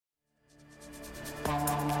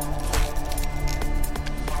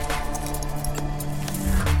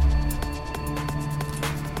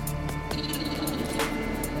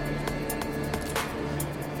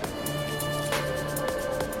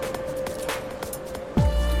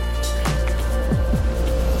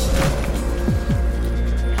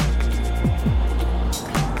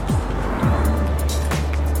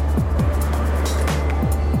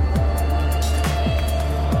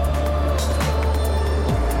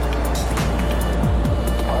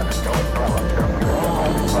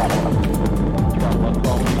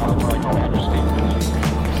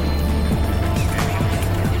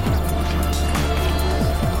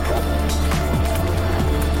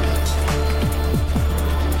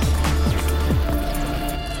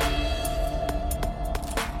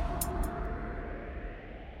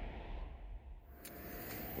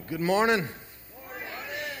Good morning.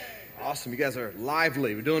 Awesome. You guys are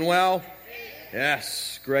lively. We're doing well?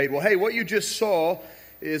 Yes. Great. Well, hey, what you just saw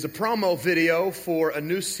is a promo video for a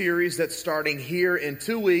new series that's starting here in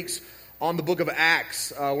 2 weeks on the book of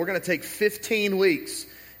Acts. We're going to take 15 weeks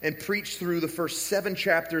and preach through the first 7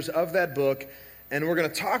 chapters of that book. And we're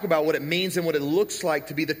going to talk about what it means and what it looks like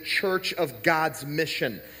to be the church of God's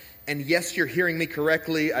mission. And yes, you're hearing me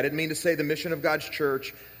correctly. I didn't mean to say the mission of God's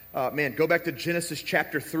church. Go back to Genesis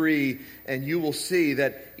chapter 3, and you will see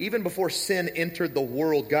that even before sin entered the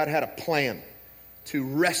world, God had a plan to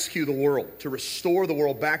rescue the world, to restore the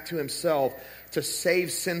world back to himself, to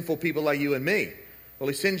save sinful people like you and me. Well,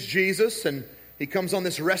 he sends Jesus, and he comes on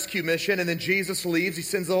this rescue mission, and then Jesus leaves. He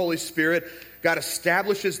sends the Holy Spirit. God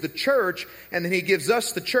establishes the church, and then he gives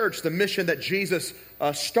us, the church, the mission that Jesus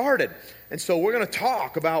started. And so we're going to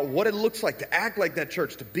talk about what it looks like to act like that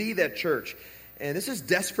church, to be that church. And this is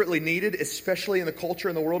desperately needed, especially in the culture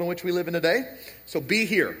and the world in which we live in today. So be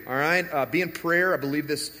here, all right? Be in prayer. I believe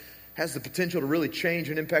this has the potential to really change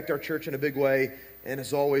and impact our church in a big way. And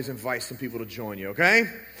as always, invite some people to join you, okay?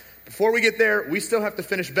 Before we get there, we still have to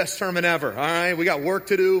finish best sermon ever, all right? We got work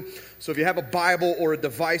to do. So if you have a Bible or a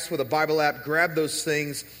device with a Bible app, grab those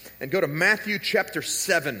things and go to Matthew chapter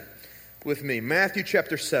 7 with me. Matthew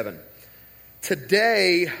chapter 7.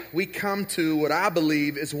 Today, we come to what I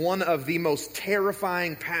believe is one of the most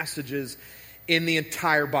terrifying passages in the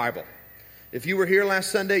entire Bible. If you were here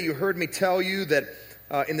last Sunday, you heard me tell you that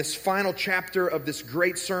in this final chapter of this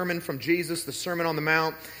great sermon from Jesus, the Sermon on the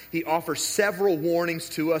Mount, he offers several warnings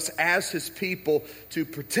to us as his people to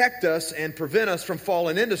protect us and prevent us from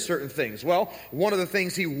falling into certain things. Well, one of the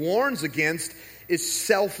things he warns against is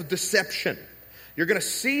self-deception. You're going to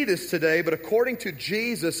see this today, but according to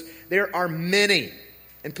Jesus, there are many.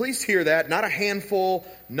 And please hear that, not a handful,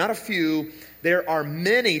 not a few. There are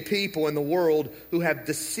many people in the world who have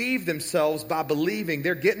deceived themselves by believing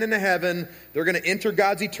they're getting into heaven, they're going to enter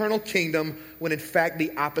God's eternal kingdom, when in fact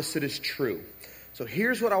the opposite is true. So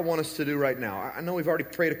here's what I want us to do right now. I know we've already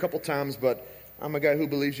prayed a couple times, but I'm a guy who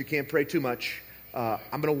believes you can't pray too much. I'm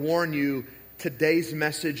going to warn you, today's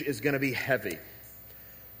message is going to be heavy.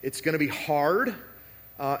 It's going to be hard,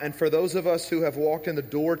 and for those of us who have walked in the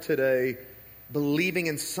door today believing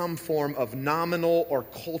in some form of nominal or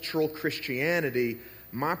cultural Christianity,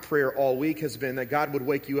 my prayer all week has been that God would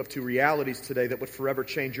wake you up to realities today that would forever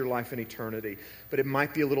change your life and eternity. But it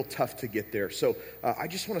might be a little tough to get there. So I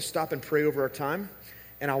just want to stop and pray over our time,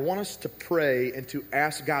 and I want us to pray and to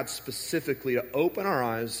ask God specifically to open our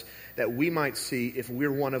eyes that we might see if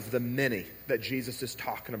we're one of the many that Jesus is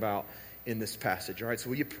talking about in this passage. All right,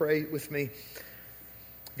 so will you pray with me?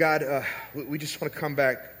 God, we just want to come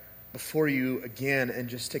back before you again and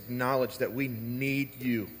just acknowledge that we need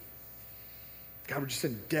you. God, we're just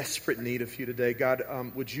in desperate need of you today. God,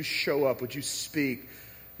 would you show up? Would you speak?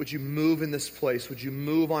 Would you move in this place? Would you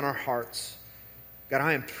move on our hearts? God,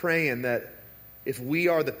 I am praying that if we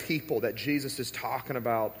are the people that Jesus is talking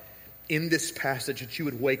about in this passage, that you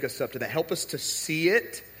would wake us up to that. Help us to see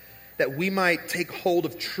it, that we might take hold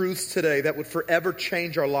of truths today that would forever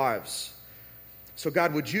change our lives. So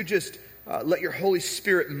God, would you just let your Holy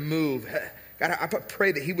Spirit move? God, I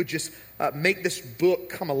pray that he would just make this book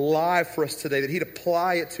come alive for us today, that he'd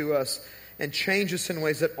apply it to us and change us in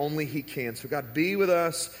ways that only he can. So God, be with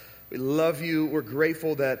us. We love you. We're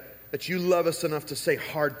grateful that you love us enough to say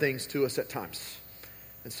hard things to us at times.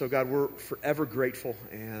 And so God, we're forever grateful.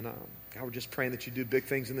 And God, we're just praying that you do big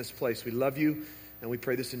things in this place. We love you. And we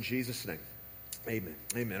pray this in Jesus' name. Amen.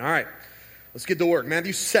 Amen. All right. Let's get to work.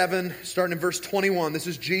 Matthew 7, starting in verse 21. This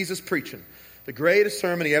is Jesus preaching the greatest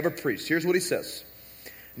sermon he ever preached. Here's what he says.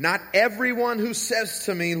 Not everyone who says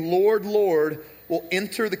to me, Lord, Lord, will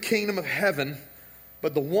enter the kingdom of heaven,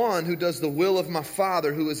 but the one who does the will of my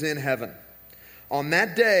Father who is in heaven. On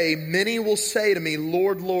that day, many will say to me,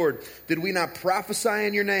 Lord, Lord, did we not prophesy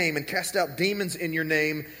in your name and cast out demons in your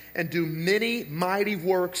name and do many mighty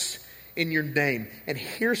works in your name? And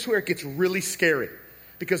here's where it gets really scary,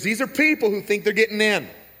 because these are people who think they're getting in.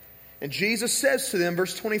 And Jesus says to them,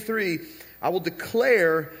 verse 23, I will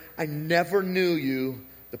declare, I never knew you.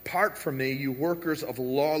 Depart from me, you workers of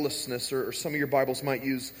lawlessness, or some of your Bibles might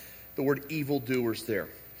use the word evildoers there.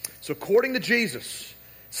 So according to Jesus,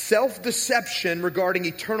 self-deception regarding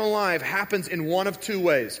eternal life happens in one of 2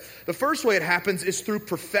 ways. The first way it happens is through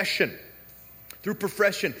profession. Through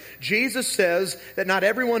profession. Jesus says that not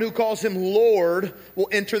everyone who calls him Lord will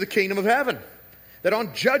enter the kingdom of heaven. That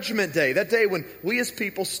on Judgment Day, that day when we as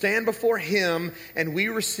people stand before him and we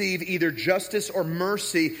receive either justice or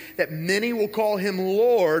mercy, that many will call him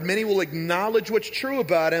Lord, many will acknowledge what's true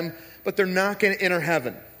about him, but they're not going to enter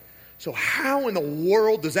heaven. So how in the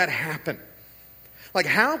world does that happen? Like,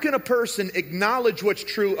 how can a person acknowledge what's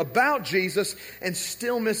true about Jesus and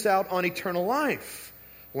still miss out on eternal life?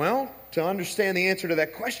 Well, to understand the answer to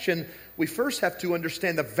that question, we first have to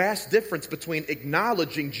understand the vast difference between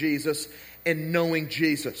acknowledging Jesus and knowing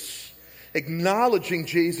Jesus. Acknowledging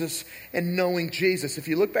Jesus and knowing Jesus. If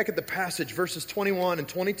you look back at the passage, verses 21 and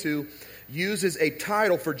 22 uses a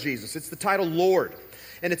title for Jesus. It's the title Lord.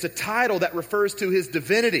 And it's a title that refers to his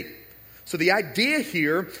divinity. So the idea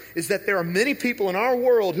here is that there are many people in our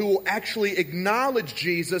world who will actually acknowledge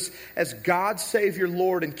Jesus as God, Savior,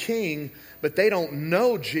 Lord, and King, but they don't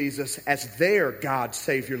know Jesus as their God,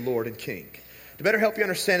 Savior, Lord, and King. To better help you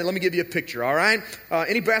understand it, let me give you a picture, all right?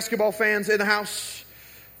 Any basketball fans in the house?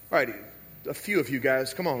 All right, a few of you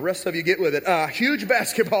guys. Come on, rest of you get with it. Huge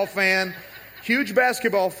basketball fan.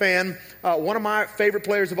 One of my favorite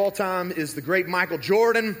players of all time is the great Michael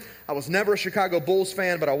Jordan. I was never a Chicago Bulls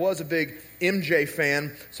fan, but I was a big MJ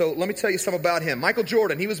fan. So let me tell you something about him. Michael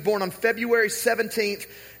Jordan, he was born on February 17th,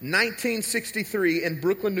 1963 in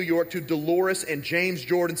Brooklyn, New York to Dolores and James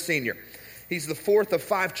Jordan Sr. He's the fourth of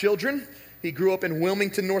 5 children. He grew up in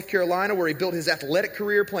Wilmington, North Carolina, where he built his athletic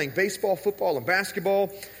career playing baseball, football, and basketball.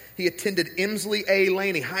 He attended Emsley A.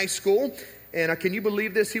 Laney High School. And can you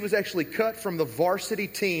believe this? He was actually cut from the varsity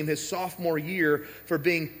team his sophomore year for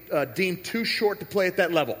being deemed too short to play at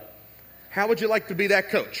that level. How would you like to be that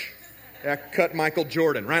coach? Cut Michael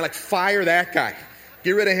Jordan, right? Like, fire that guy.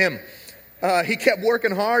 Get rid of him. He kept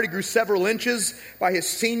working hard. He grew several inches. By his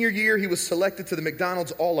senior year, he was selected to the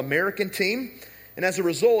McDonald's All-American team. And as a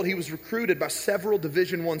result, he was recruited by several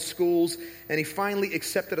Division I schools, and he finally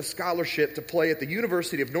accepted a scholarship to play at the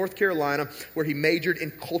University of North Carolina, where he majored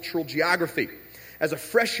in cultural geography. As a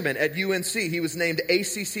freshman at UNC, he was named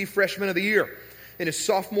ACC Freshman of the Year. In his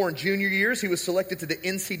sophomore and junior years, he was selected to the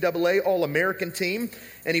NCAA All-American team,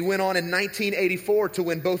 and he went on in 1984 to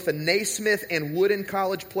win both the Naismith and Wooden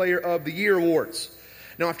College Player of the Year awards.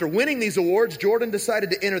 Now, after winning these awards, Jordan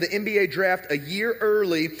decided to enter the NBA draft a year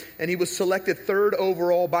early, and he was selected 3rd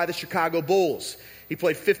overall by the Chicago Bulls. He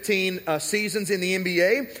played 15 seasons in the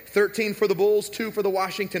NBA, 13 for the Bulls, 2 for the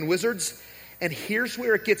Washington Wizards. And here's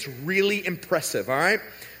where it gets really impressive, all right?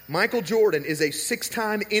 Michael Jordan is a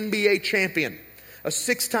 6-time NBA champion, a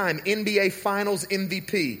 6-time NBA Finals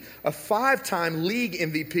MVP, a 5-time League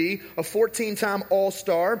MVP, a 14-time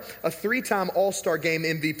All-Star, a 3-time All-Star Game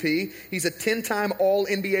MVP. He's a 10-time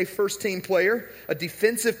All-NBA First-Team Player, a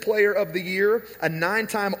Defensive Player of the Year, a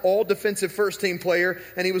 9-time All-Defensive First-Team Player,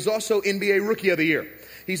 and he was also NBA Rookie of the Year.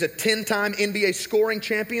 He's a 10-time NBA scoring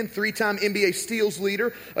champion, 3-time NBA steals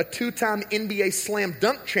leader, a 2-time NBA slam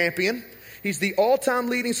dunk champion. He's the all-time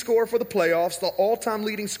leading scorer for the playoffs, the all-time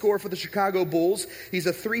leading scorer for the Chicago Bulls. He's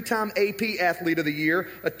a 3-time AP Athlete of the Year,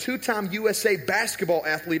 a 2-time USA Basketball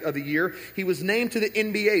Athlete of the Year. He was named to the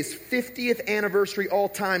NBA's 50th anniversary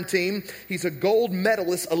all-time team. He's a gold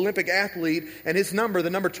medalist Olympic athlete, and his number, the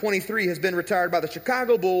number 23, has been retired by the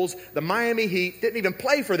Chicago Bulls, the Miami Heat, didn't even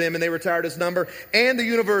play for them, and they retired his number, and the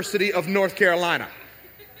University of North Carolina.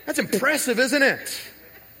 That's impressive, isn't it?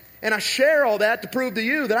 And I share all that to prove to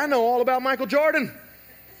you that I know all about Michael Jordan.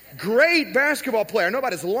 Great basketball player. I know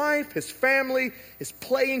about his life, his family, his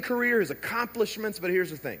playing career, his accomplishments. But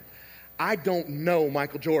here's the thing. I don't know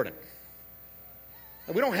Michael Jordan.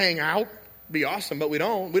 We don't hang out. It'd be awesome, but we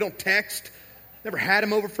don't. We don't text. Never had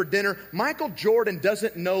him over for dinner. Michael Jordan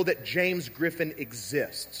doesn't know that James Griffin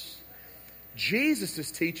exists. Jesus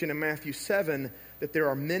is teaching in Matthew 7 that there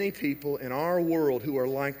are many people in our world who are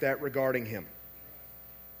like that regarding him.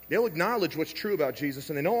 They'll acknowledge what's true about Jesus,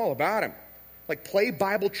 and they know all about him. Like, play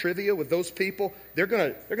Bible trivia with those people. They're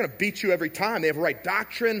gonna beat you every time. They have right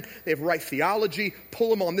doctrine. They have right theology. Pull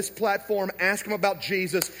them on this platform. Ask them about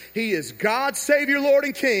Jesus. He is God, Savior, Lord,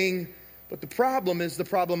 and King. But the problem is the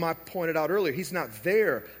problem I pointed out earlier. He's not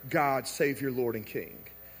their God, Savior, Lord, and King.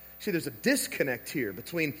 See, there's a disconnect here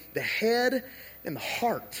between the head and the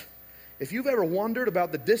heart. If you've ever wondered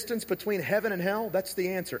about the distance between heaven and hell, that's the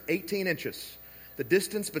answer. 18 inches. The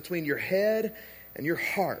distance between your head and your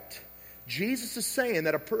heart. Jesus is saying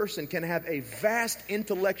that a person can have a vast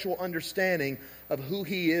intellectual understanding of who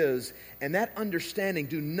he is, and that understanding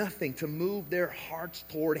do nothing to move their hearts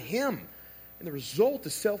toward him. And the result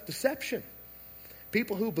is self-deception.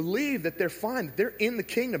 People who believe that they're fine, that they're in the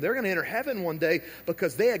kingdom, they're going to enter heaven one day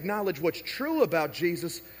because they acknowledge what's true about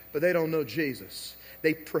Jesus, but they don't know Jesus.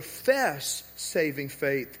 They profess saving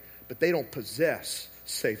faith, but they don't possess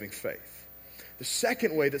saving faith. The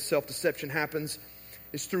second way that self-deception happens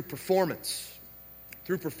is through performance.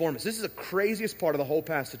 Through performance. This is the craziest part of the whole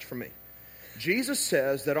passage for me. Jesus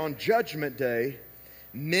says that on Judgment Day,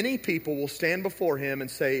 many people will stand before him and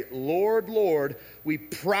say, Lord, Lord, we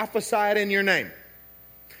prophesied in your name.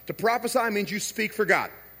 To prophesy means you speak for God.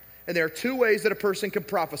 And there are two ways that a person can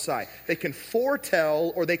prophesy. They can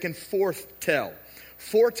foretell or they can forthtell.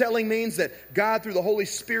 Foretelling means that God, through the Holy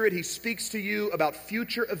Spirit, he speaks to you about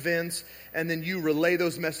future events, and then you relay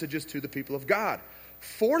those messages to the people of God.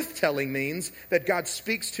 Forthtelling means that God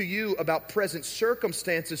speaks to you about present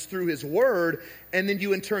circumstances through his word, and then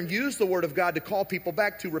you in turn use the word of God to call people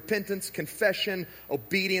back to repentance, confession,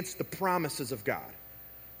 obedience, the promises of God.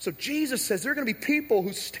 So Jesus says there are going to be people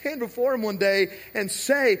who stand before him one day and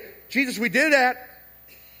say, Jesus, we did that.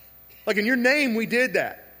 Like in your name, we did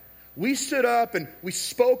that. We stood up and we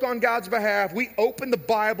spoke on God's behalf. We opened the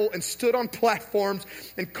Bible and stood on platforms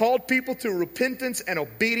and called people to repentance and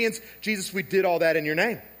obedience. Jesus, we did all that in your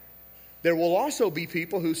name. There will also be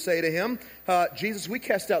people who say to him, Jesus, we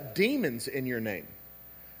cast out demons in your name.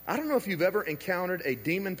 I don't know if you've ever encountered a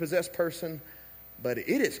demon-possessed person, but it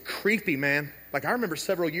is creepy, man. Like I remember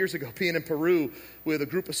several years ago being in Peru with a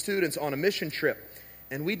group of students on a mission trip.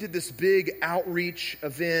 And we did this big outreach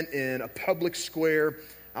event in a public square.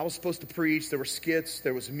 I was supposed to preach. There were skits.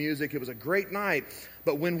 There was music. It was a great night.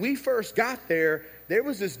 But when we first got there, there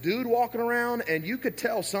was this dude walking around, and you could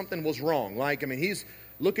tell something was wrong. He's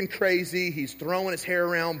looking crazy. He's throwing his hair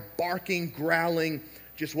around, barking, growling.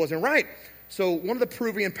 Just wasn't right. So one of the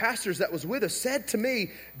Peruvian pastors that was with us said to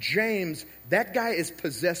me, James, that guy is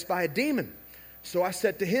possessed by a demon. So I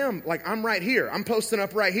said to him, I'm right here. I'm posting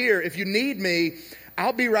up right here. If you need me,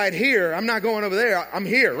 I'll be right here. I'm not going over there. I'm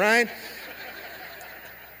here, right?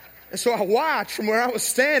 And so I watched from where I was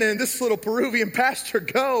standing, this little Peruvian pastor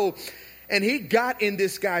go, and he got in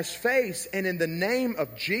this guy's face, and in the name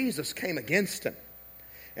of Jesus came against him.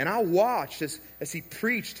 And I watched as he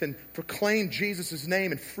preached and proclaimed Jesus'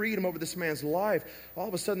 name and freed him over this man's life. All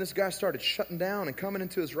of a sudden, this guy started shutting down and coming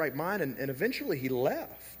into his right mind, and eventually he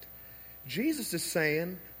left. Jesus is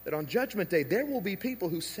saying that on Judgment Day, there will be people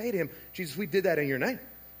who say to him, Jesus, we did that in your name.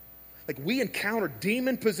 We encountered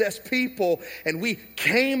demon-possessed people, and we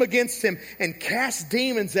came against him and cast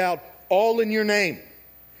demons out all in your name.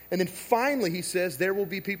 And then finally, he says, there will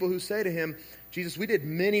be people who say to him, Jesus, we did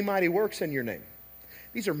many mighty works in your name.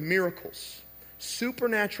 These are miracles,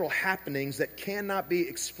 supernatural happenings that cannot be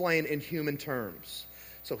explained in human terms.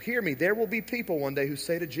 So hear me, there will be people one day who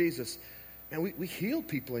say to Jesus, man, we healed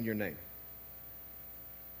people in your name.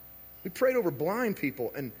 We prayed over blind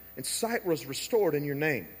people, and sight was restored in your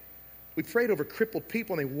name. We prayed over crippled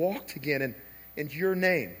people, and they walked again in your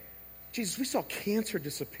name. Jesus, we saw cancer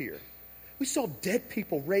disappear. We saw dead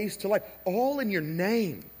people raised to life, all in your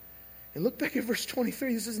name. And look back at verse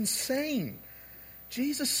 23. This is insane.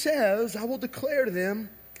 Jesus says, I will declare to them,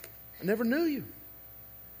 I never knew you.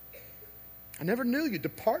 I never knew you.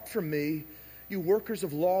 Depart from me, you workers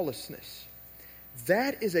of lawlessness.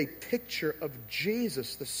 That is a picture of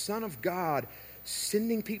Jesus, the Son of God,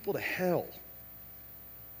 sending people to hell.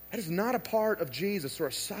 That is not a part of Jesus or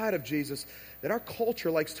a side of Jesus that our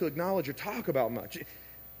culture likes to acknowledge or talk about much.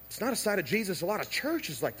 It's not a side of Jesus a lot of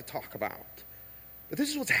churches like to talk about. But this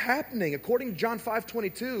is what's happening. According to John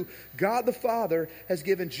 5:22, God the Father has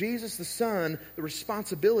given Jesus the Son the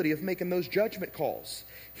responsibility of making those judgment calls.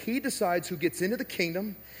 He decides who gets into the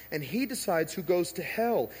kingdom, and he decides who goes to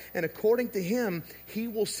hell. And according to him, he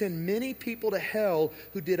will send many people to hell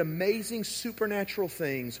who did amazing supernatural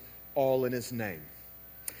things, all in his name.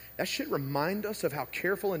 That should remind us of how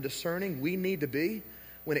careful and discerning we need to be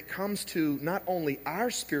when it comes to not only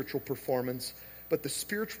our spiritual performance, but the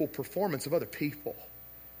spiritual performance of other people.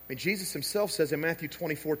 Jesus himself says in Matthew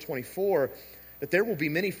 24:24 that there will be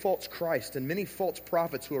many false Christs and many false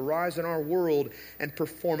prophets who arise in our world and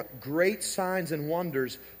perform great signs and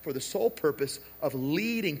wonders for the sole purpose of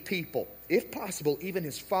leading people, if possible, even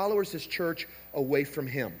his followers, his church, away from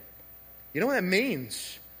him. You know what that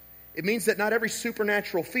means? It means that not every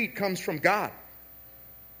supernatural feat comes from God.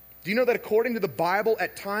 Do you know that according to the Bible,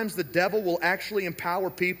 at times the devil will actually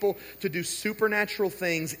empower people to do supernatural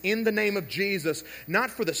things in the name of Jesus,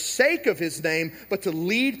 not for the sake of his name, but to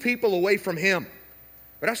lead people away from him?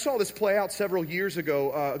 But I saw this play out several years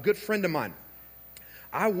ago. A good friend of mine,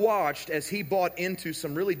 I watched as he bought into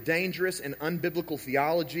some really dangerous and unbiblical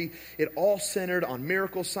theology. It all centered on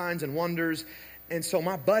miracle signs and wonders. And so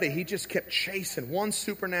my buddy, he just kept chasing one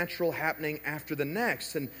supernatural happening after the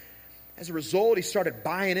next. And as a result, he started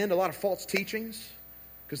buying into a lot of false teachings,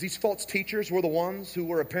 because these false teachers were the ones who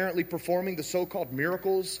were apparently performing the so-called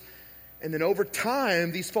miracles. And then over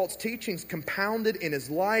time, these false teachings compounded in his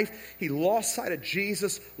life. He lost sight of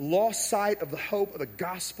Jesus, lost sight of the hope of the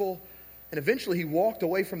gospel. And eventually he walked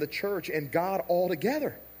away from the church and God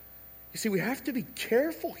altogether. You see, we have to be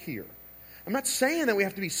careful here. I'm not saying that we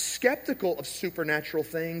have to be skeptical of supernatural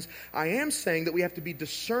things. I am saying that we have to be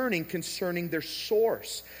discerning concerning their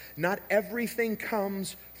source. Not everything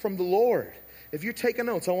comes from the Lord. If you're taking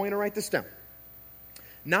notes, I want you to write this down.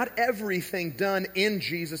 Not everything done in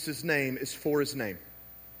Jesus' name is for His name.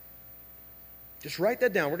 Just write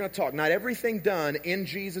that down. We're going to talk. Not everything done in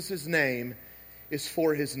Jesus' name is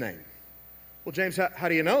for His name. Well, James, how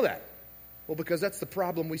do you know that? Well, because that's the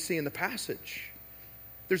problem we see in the passage.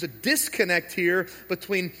 There's a disconnect here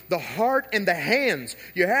between the heart and the hands.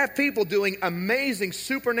 You have people doing amazing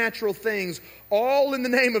supernatural things all in the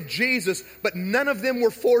name of Jesus, but none of them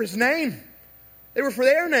were for His name. They were for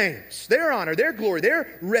their names, their honor, their glory,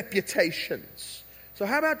 their reputations. So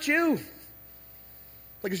how about you?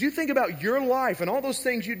 Like, as you think about your life and all those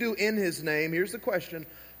things you do in His name, here's the question: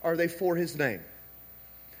 are they for His name?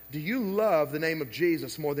 Do you love the name of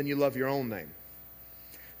Jesus more than you love your own name?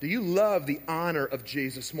 Do you love the honor of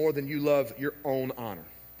Jesus more than you love your own honor?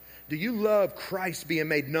 Do you love Christ being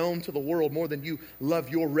made known to the world more than you love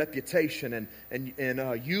your reputation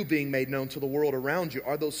and you being made known to the world around you?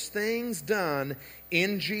 Are those things done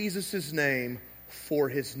in Jesus' name for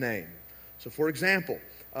His name? So, for example,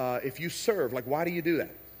 if you serve, like, why do you do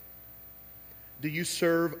that? Do you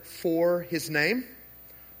serve for His name?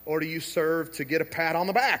 Or do you serve to get a pat on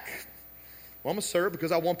the back? Well, I'm going to serve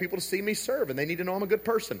because I want people to see me serve, and they need to know I'm a good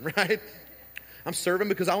person, right? I'm serving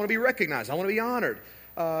because I want to be recognized. I want to be honored.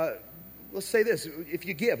 Let's say this. If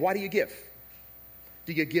you give, why do you give?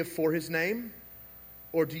 Do you give for His name?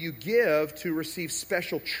 Or do you give to receive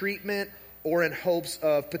special treatment or in hopes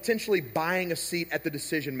of potentially buying a seat at the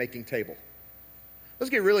decision-making table? Let's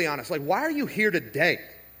get really honest. Like, why are you here today?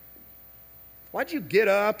 Why'd you get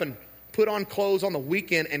up and put on clothes on the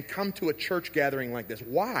weekend and come to a church gathering like this?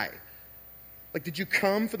 Why? Like, did you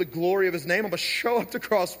come for the glory of His name? I'm going to show up to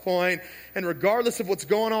Cross Point, and regardless of what's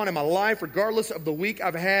going on in my life, regardless of the week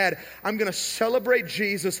I've had, I'm going to celebrate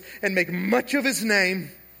Jesus and make much of His name.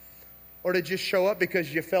 Or did you show up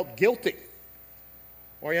because you felt guilty?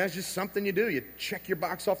 Or yeah, it's just something you do. You check your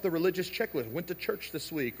box off the religious checklist. Went to church this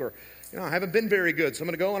week. Or, I haven't been very good, so I'm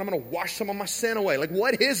going to go and I'm going to wash some of my sin away. Like,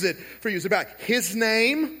 what is it for you? Is it about His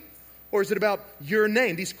name? Or is it about your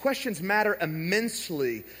name? These questions matter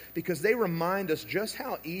immensely because they remind us just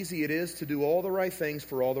how easy it is to do all the right things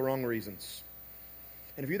for all the wrong reasons.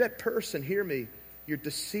 And if you're that person, hear me, you're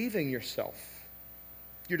deceiving yourself.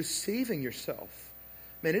 You're deceiving yourself.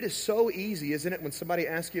 Man, it is so easy, isn't it, when somebody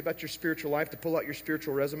asks you about your spiritual life to pull out your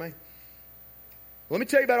spiritual resume? Let me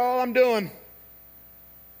tell you about all I'm doing.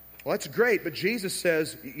 Well, that's great, but Jesus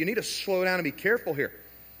says you need to slow down and be careful here.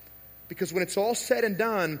 Because when it's all said and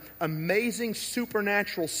done, amazing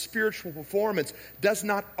supernatural spiritual performance does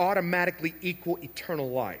not automatically equal eternal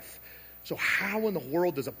life. So how in the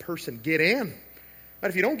world does a person get in? But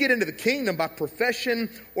if you don't get into the kingdom by profession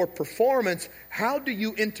or performance, how do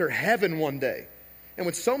you enter heaven one day? And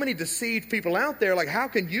with so many deceived people out there, like, how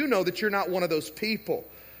can you know that you're not one of those people?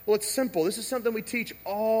 Well, it's simple. This is something we teach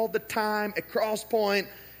all the time at Cross Point.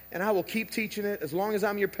 And I will keep teaching it as long as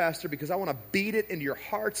I'm your pastor because I want to beat it into your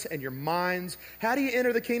hearts and your minds. How do you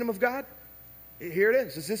enter the kingdom of God? Here it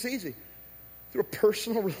is. It's this easy. Through a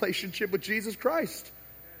personal relationship with Jesus Christ.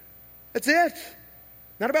 That's it.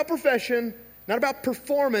 Not about profession, not about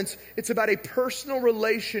performance. It's about a personal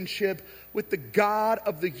relationship with the God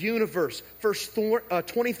of the universe. Verse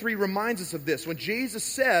 23 reminds us of this. When Jesus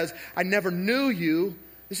says, I never knew you.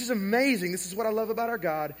 This is amazing. This is what I love about our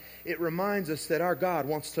God. It reminds us that our God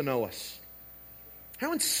wants to know us.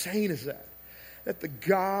 How insane is that? That the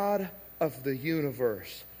God of the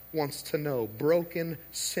universe wants to know broken,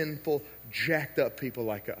 sinful, jacked up people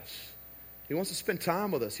like us. He wants to spend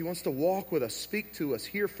time with us. He wants to walk with us, speak to us,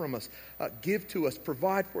 hear from us, give to us,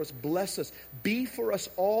 provide for us, bless us, be for us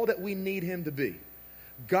all that we need Him to be.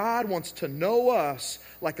 God wants to know us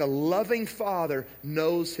like a loving father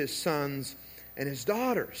knows his sons and His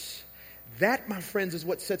daughters. That, my friends, is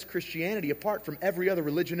what sets Christianity apart from every other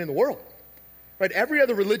religion in the world. Right? Every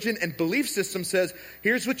other religion and belief system says,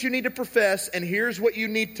 here's what you need to profess and here's what you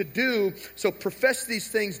need to do. So profess these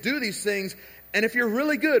things, do these things, and if you're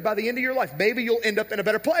really good by the end of your life, maybe you'll end up in a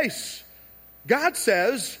better place. God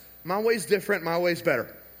says, my way's different, my way's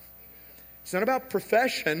better. It's not about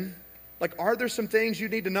profession. Like, are there some things you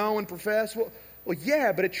need to know and profess? Well,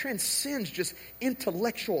 yeah, but it transcends just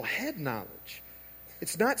intellectual head knowledge.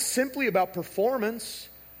 It's not simply about performance.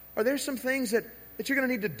 Are there some things that you're going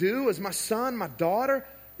to need to do as my son, my daughter?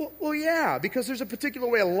 Well, yeah, because there's a particular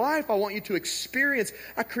way of life I want you to experience.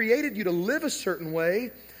 I created you to live a certain way,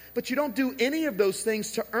 but you don't do any of those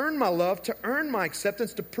things to earn my love, to earn my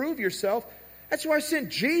acceptance, to prove yourself. That's why I sent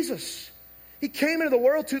Jesus. He came into the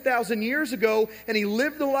world 2,000 years ago, and He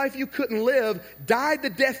lived the life you couldn't live, died the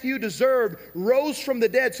death you deserved, rose from the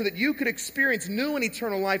dead so that you could experience new and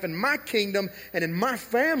eternal life in my kingdom and in my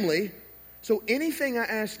family. So anything I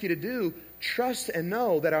ask you to do, trust and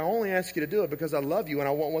know that I only ask you to do it because I love you and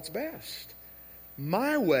I want what's best.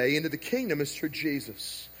 My way into the kingdom is through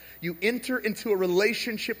Jesus. You enter into a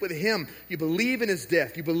relationship with Him. You believe in His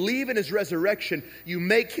death. You believe in His resurrection. You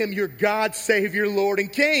make Him your God, Savior, Lord,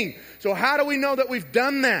 and King. So how do we know that we've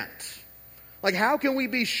done that? Like, how can we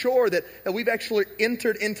be sure that we've actually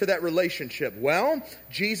entered into that relationship? Well,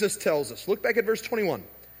 Jesus tells us. Look back at verse 21.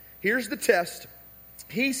 Here's the test.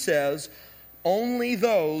 He says, only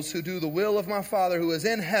those who do the will of my Father who is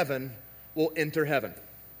in heaven will enter heaven.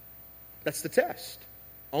 That's the test.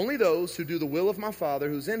 Only those who do the will of my Father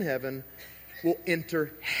who's in heaven will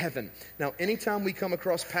enter heaven. Now, anytime we come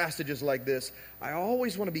across passages like this, I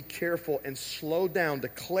always want to be careful and slow down to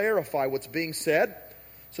clarify what's being said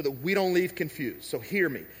so that we don't leave confused. So hear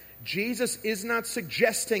me. Jesus is not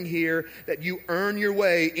suggesting here that you earn your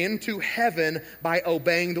way into heaven by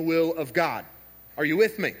obeying the will of God. Are you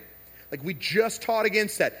with me? Like we just taught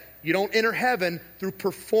against that. You don't enter heaven through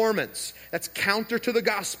performance. That's counter to the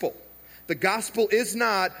gospel. The gospel is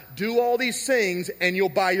not do all these things and you'll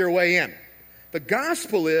buy your way in. The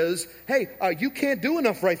gospel is, hey, you can't do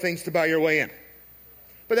enough right things to buy your way in.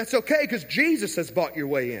 But that's okay because Jesus has bought your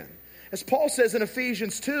way in. As Paul says in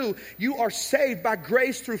Ephesians 2, you are saved by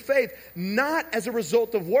grace through faith, not as a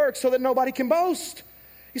result of works so that nobody can boast.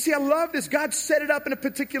 You see, I love this. God set it up in a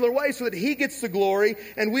particular way so that He gets the glory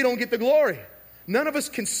and we don't get the glory. None of us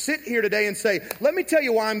can sit here today and say, let me tell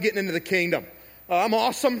you why I'm getting into the kingdom. I'm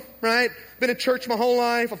awesome, right? Been in church my whole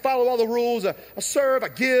life. I follow all the rules. I serve. I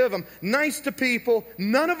give. I'm nice to people.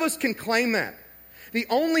 None of us can claim that. The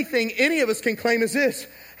only thing any of us can claim is this.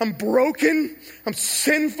 I'm broken. I'm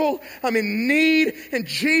sinful. I'm in need. And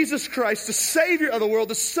Jesus Christ, the Savior of the world,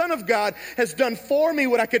 the Son of God, has done for me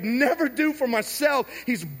what I could never do for myself.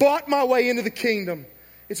 He's bought my way into the kingdom.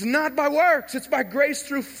 It's not by works. It's by grace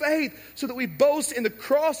through faith so that we boast in the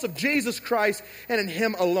cross of Jesus Christ and in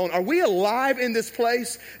Him alone. Are we alive in this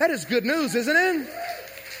place? That is good news, isn't it?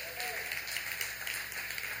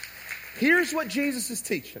 Here's what Jesus is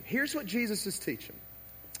teaching. Here's what Jesus is teaching.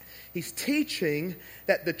 He's teaching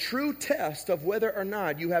that the true test of whether or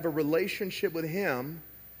not you have a relationship with Him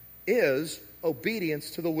is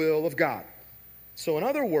obedience to the will of God. So in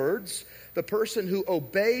other words, the person who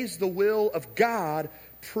obeys the will of God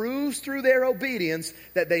proves through their obedience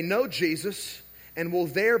that they know Jesus and will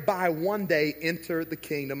thereby one day enter the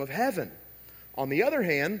kingdom of heaven. On the other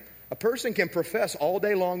hand, a person can profess all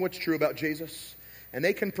day long what's true about Jesus, and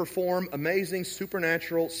they can perform amazing,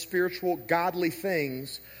 supernatural, spiritual, godly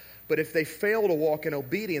things, but if they fail to walk in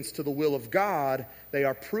obedience to the will of God, they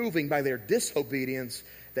are proving by their disobedience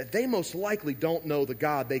that they most likely don't know the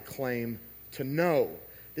God they claim to know.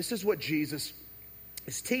 This is what Jesus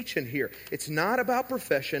is teaching here. It's not about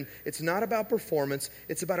profession. It's not about performance.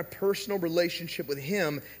 It's about a personal relationship with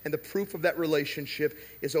Him, and the proof of that relationship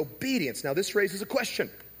is obedience. Now, this raises a question.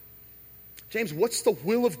 James, what's the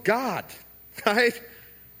will of God? Right?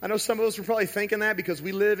 I know some of us are probably thinking that because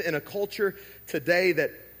we live in a culture today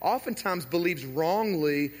that oftentimes believes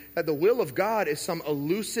wrongly that the will of God is some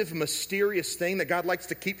elusive, mysterious thing that God likes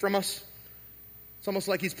to keep from us. It's almost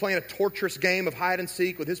like He's playing a torturous game of hide and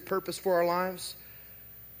seek with His purpose for our lives.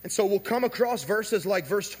 And so we'll come across verses like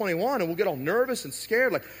verse 21 and we'll get all nervous and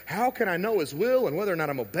scared. Like, how can I know His will and whether or not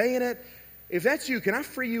I'm obeying it? If that's you, can I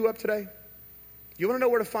free you up today? You want to know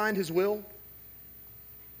where to find His will?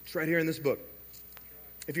 It's right here in this book.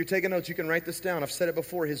 If you're taking notes, you can write this down. I've said it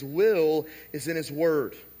before. His will is in His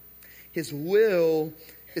Word. His will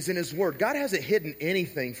is in His Word. God hasn't hidden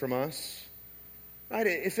anything from us. Right?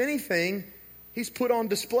 If anything, He's put on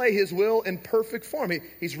display His will in perfect form.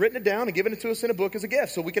 He's written it down and given it to us in a book as a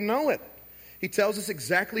gift so we can know it. He tells us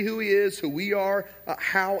exactly who He is, who we are,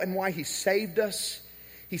 how and why He saved us.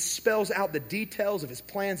 He spells out the details of His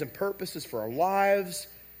plans and purposes for our lives.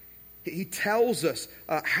 He tells us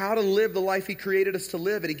how to live the life He created us to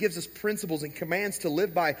live, and He gives us principles and commands to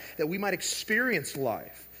live by that we might experience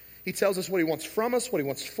life. He tells us what He wants from us, what He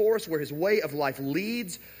wants for us, where His way of life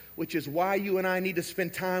leads, which is why you and I need to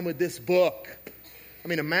spend time with this book. I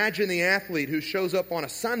mean, imagine the athlete who shows up on a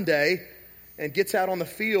Sunday and gets out on the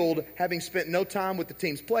field having spent no time with the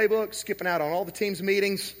team's playbook, skipping out on all the team's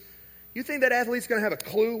meetings. You think that athlete's going to have a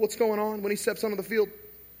clue what's going on when he steps onto the field?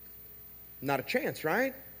 Not a chance,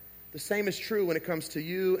 right? The same is true when it comes to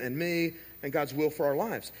you and me and God's will for our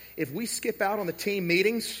lives. If we skip out on the team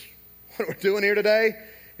meetings, what we're doing here today,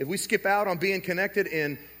 if we skip out on being connected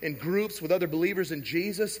in groups with other believers in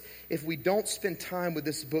Jesus, if we don't spend time with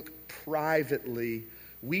this book privately,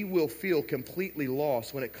 we will feel completely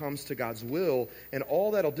lost when it comes to God's will. And all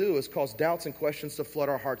that'll do is cause doubts and questions to flood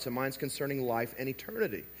our hearts and minds concerning life and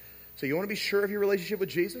eternity. So you want to be sure of your relationship with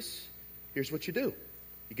Jesus? Here's what you do.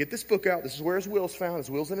 You get this book out. This is where His will's found. His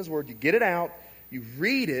will's in His Word. You get it out. You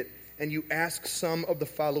read it. And you ask some of the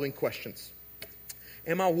following questions.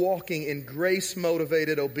 Am I walking in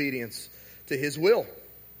grace-motivated obedience to His will?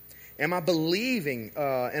 Am I believing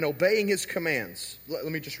and obeying His commands? Let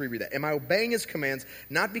me just reread that. Am I obeying His commands,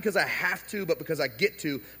 not because I have to, but because I get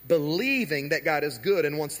to, believing that God is good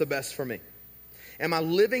and wants the best for me? Am I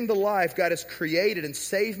living the life God has created and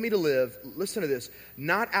saved me to live, listen to this,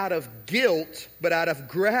 not out of guilt, but out of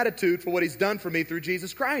gratitude for what He's done for me through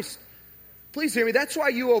Jesus Christ? Please hear me. That's why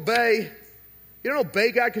you obey. You don't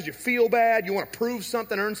obey God because you feel bad, you want to prove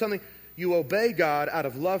something, earn something. You obey God out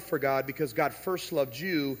of love for God because God first loved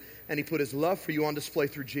you and He put His love for you on display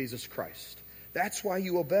through Jesus Christ. That's why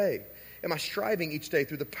you obey. Am I striving each day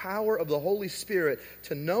through the power of the Holy Spirit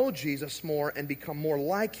to know Jesus more and become more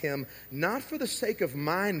like Him, not for the sake of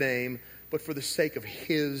my name, but for the sake of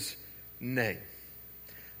His name?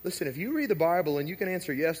 Listen, if you read the Bible and you can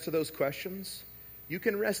answer yes to those questions, you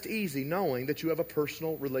can rest easy knowing that you have a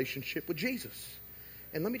personal relationship with Jesus.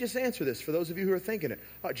 And let me just answer this for those of you who are thinking it.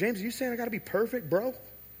 James, are you saying I got to be perfect, bro?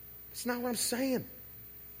 That's not what I'm saying.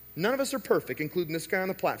 None of us are perfect, including this guy on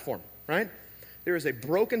the platform, right? There is a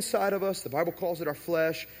broken side of us, the Bible calls it our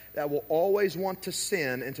flesh, that will always want to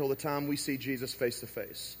sin until the time we see Jesus face to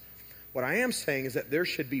face. What I am saying is that there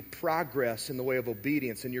should be progress in the way of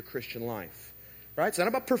obedience in your Christian life, right? It's not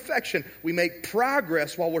about perfection. We make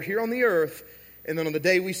progress while we're here on the earth, and then on the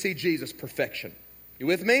day we see Jesus, perfection. You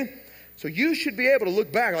with me? So you should be able to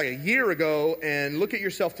look back like a year ago and look at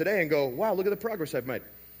yourself today and go, wow, look at the progress I've made.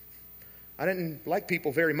 I didn't like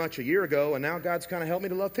people very much a year ago, and now God's kind of helped me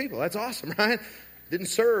to love people. That's awesome, right? Didn't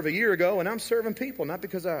serve a year ago, and I'm serving people, not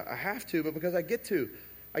because I have to, but because I get to.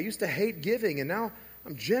 I used to hate giving, and now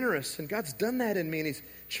I'm generous, and God's done that in me, and He's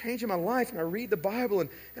changing my life, and I read the Bible, and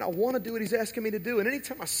I want to do what He's asking me to do. And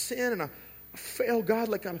anytime I sin and I fail God,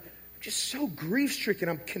 like I'm just so grief-stricken,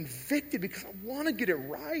 I'm convicted because I want to get it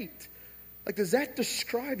right. Like, does that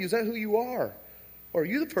describe you? Is that who you are? Or are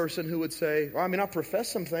you the person who would say, well, I mean, I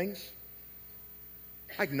profess some things.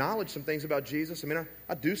 I acknowledge some things about Jesus. I mean,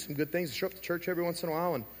 I do some good things. I show up to church every once in a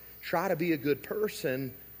while and try to be a good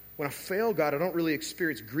person. When I fail God, I don't really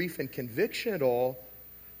experience grief and conviction at all.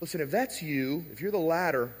 Listen, if that's you, if you're the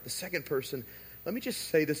latter, the second person, let me just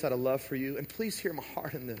say this out of love for you, and please hear my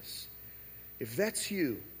heart in this. If that's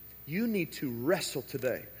you, you need to wrestle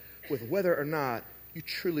today with whether or not you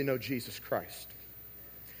truly know Jesus Christ.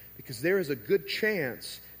 Because there is a good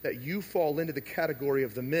chance that you fall into the category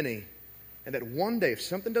of the many, and that one day, if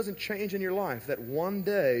something doesn't change in your life, that one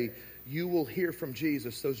day you will hear from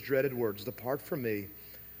Jesus those dreaded words, "Depart from me,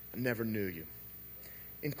 I never knew you."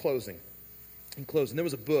 In closing, there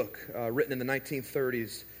was a book written in the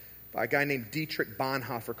 1930s by a guy named Dietrich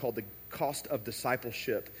Bonhoeffer called The Cost of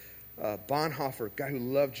Discipleship. Bonhoeffer, a guy who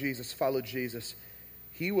loved Jesus, followed Jesus,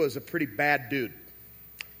 he was a pretty bad dude.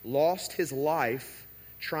 Lost his life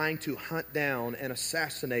trying to hunt down and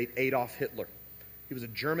assassinate Adolf Hitler. He was a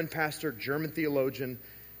German pastor, German theologian,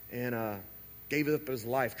 and gave up his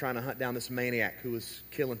life trying to hunt down this maniac who was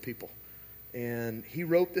killing people. And he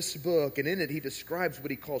wrote this book, and in it he describes what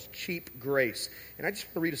he calls cheap grace. And I just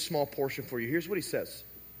want to read a small portion for you. Here's what he says.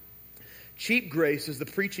 Cheap grace is the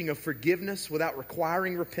preaching of forgiveness without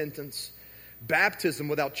requiring repentance, baptism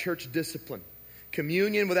without church discipline,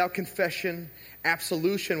 communion without confession,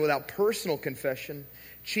 absolution without personal confession.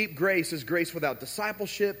 Cheap grace is grace without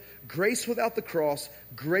discipleship, grace without the cross,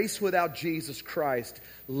 grace without Jesus Christ,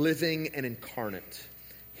 living and incarnate.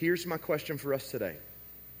 Here's my question for us today.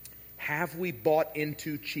 Have we bought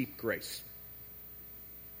into cheap grace?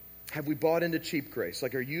 Have we bought into cheap grace?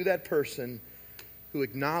 Like, are you that person who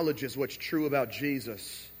acknowledges what's true about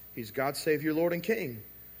Jesus? He's God, Savior, Lord, and King.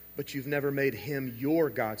 But you've never made Him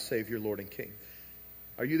your God, Savior, Lord, and King.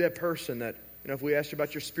 Are you that person that, if we asked you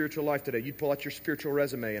about your spiritual life today, you'd pull out your spiritual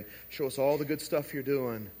resume and show us all the good stuff you're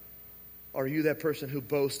doing? Or are you that person who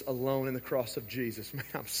boasts alone in the cross of Jesus? Man,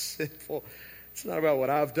 I'm sinful. It's not about what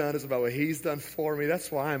I've done. It's about what He's done for me. That's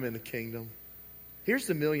why I'm in the kingdom. Here's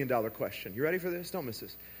the $1 million question. You ready for this? Don't miss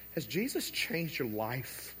this. Has Jesus changed your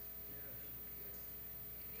life?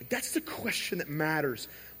 That's the question that matters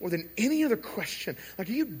more than any other question. Like,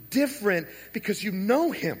 are you different because you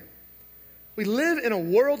know Him? We live in a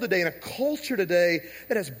world today, in a culture today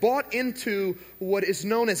that has bought into what is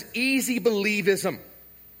known as easy believism.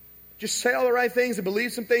 just say all the right things and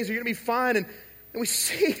believe some things, you're going to be fine. And we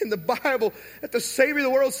see in the Bible that the Savior of the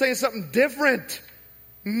world is saying something different.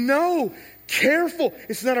 No, careful.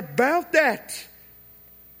 It's not about that.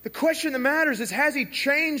 The question that matters is, has He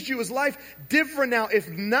changed you? Is life different now? If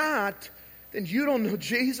not, then you don't know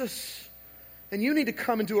Jesus. And you need to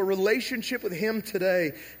come into a relationship with Him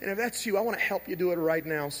today. And if that's you, I want to help you do it right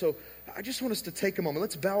now. So I just want us to take a moment.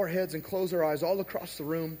 Let's bow our heads and close our eyes all across the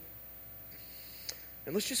room.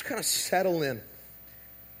 And let's just kind of settle in.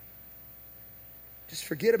 Just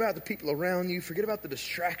forget about the people around you. Forget about the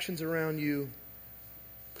distractions around you.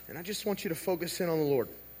 And I just want you to focus in on the Lord.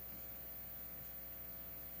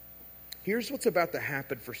 Here's what's about to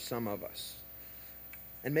happen for some of us.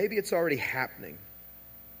 And maybe it's already happening.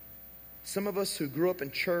 Some of us who grew up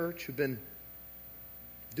in church, who've been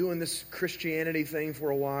doing this Christianity thing for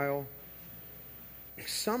a while.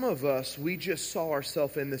 Some of us, we just saw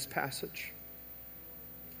ourselves in this passage.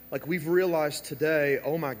 Like we've realized today,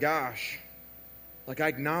 oh my gosh, like I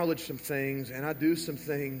acknowledge some things and I do some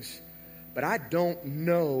things, but I don't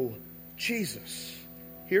know Jesus.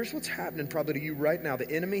 Here's what's happening probably to you right now. The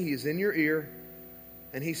enemy, he's in your ear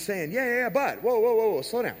and he's saying, yeah, but whoa,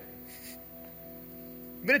 slow down.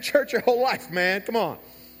 You've been in church your whole life, man. Come on.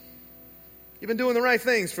 You've been doing the right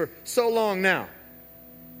things for so long now.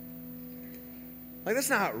 Like,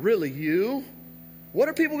 that's not really you. What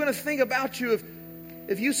are people going to think about you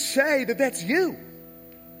if you say that that's you?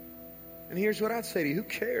 And here's what I'd say to you. Who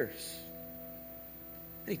cares?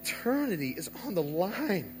 Eternity is on the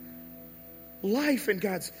line. Life in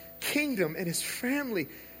God's kingdom and His family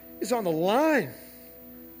is on the line.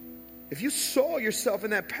 If you saw yourself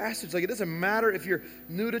in that passage, like it doesn't matter if you're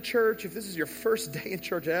new to church, if this is your first day in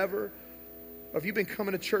church ever, or if you've been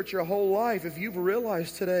coming to church your whole life, if you've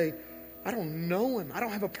realized today, I don't know Him, I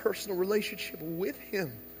don't have a personal relationship with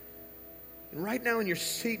Him. And right now in your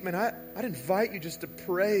seat, man, I'd invite you just to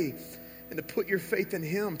pray and to put your faith in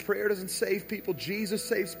Him. Prayer doesn't save people. Jesus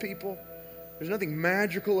saves people. There's nothing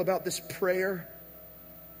magical about this prayer.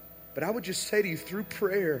 But I would just say to you, through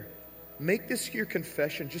prayer, make this your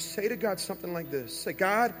confession. Just say to God something like this. Say,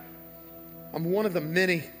 God, I'm one of the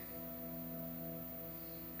many.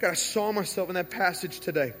 God, I saw myself in that passage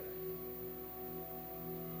today.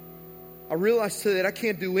 I realized today that I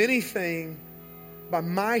can't do anything by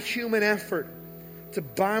my human effort to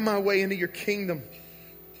buy my way into your kingdom.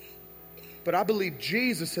 But I believe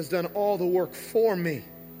Jesus has done all the work for me.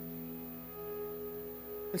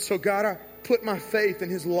 And so, God, I put my faith in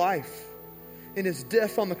His life, in His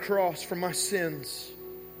death on the cross for my sins.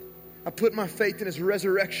 I put my faith in His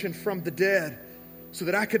resurrection from the dead so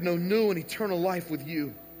that I could know new and eternal life with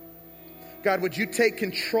you. God, would you take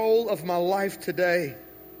control of my life today?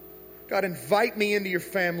 God, invite me into your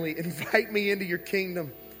family. Invite me into your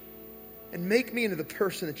kingdom. And make me into the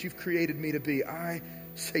person that you've created me to be. I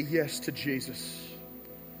say yes to Jesus.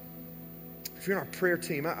 If you're in our prayer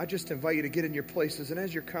team, I just invite you to get in your places. And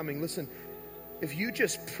as you're coming, listen, if you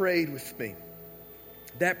just prayed with me,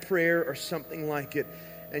 that prayer or something like it,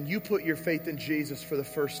 and you put your faith in Jesus for the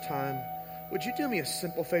first time, would you do me a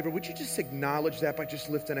simple favor? Would you just acknowledge that by just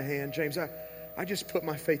lifting a hand? James, I just put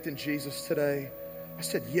my faith in Jesus today. I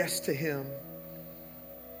said yes to Him.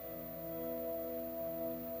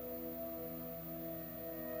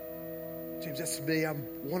 James, that's me. I'm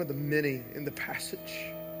one of the many in the passage.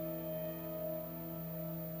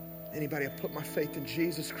 Anybody, I put my faith in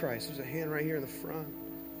Jesus Christ. There's a hand right here in the front.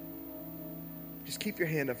 Just keep your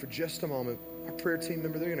hand up for just a moment. Our prayer team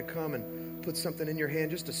member, they're going to come and put something in your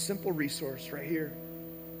hand. Just a simple resource right here.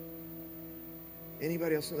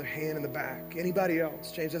 Anybody else, another hand in the back? Anybody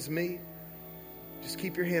else? James, that's me. Just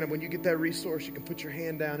keep your hand up. When you get that resource, you can put your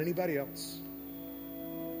hand down. Anybody else?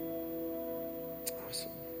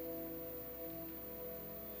 Awesome.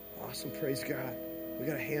 Awesome. Praise God. We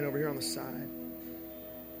got a hand over here on the side.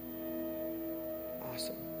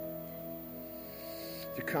 Awesome.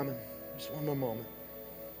 If you're coming, just one more moment.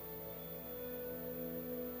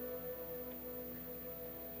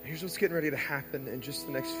 Here's what's getting ready to happen in just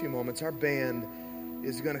the next few moments. Our band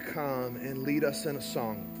is going to come and lead us in a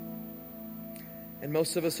song. And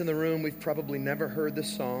most of us in the room, we've probably never heard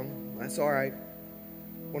this song. That's all right.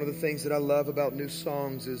 One of the things that I love about new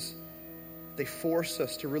songs is they force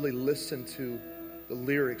us to really listen to the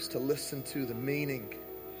lyrics, to listen to the meaning.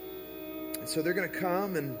 And so they're going to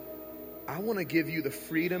come, and I want to give you the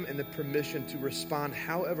freedom and the permission to respond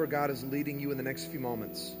however God is leading you in the next few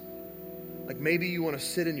moments. Like maybe you want to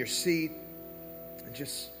sit in your seat and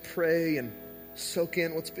just pray and soak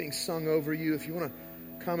in what's being sung over you. If you want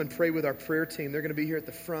to come and pray with our prayer team, they're going to be here at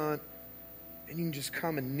the front. And you can just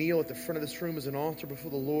come and kneel at the front of this room as an altar before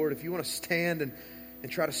the Lord. If you want to stand and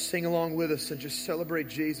and try to sing along with us and just celebrate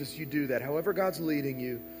Jesus, you do that. However God's leading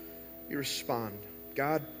you, you respond.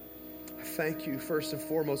 God, I thank you first and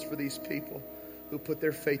foremost for these people who put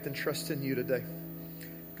their faith and trust in you today.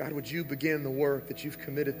 God, would you begin the work that you've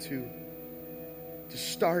committed to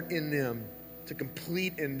start in them, to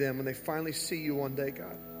complete in them when they finally see you one day,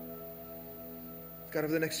 God. God,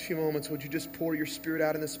 over the next few moments, would you just pour your Spirit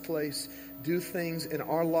out in this place? Do things in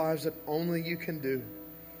our lives that only you can do.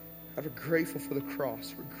 God, we're grateful for the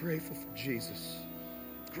cross. We're grateful for Jesus.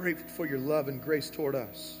 Grateful for your love and grace toward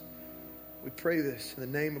us. We pray this in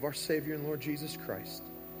the name of our Savior and Lord Jesus Christ.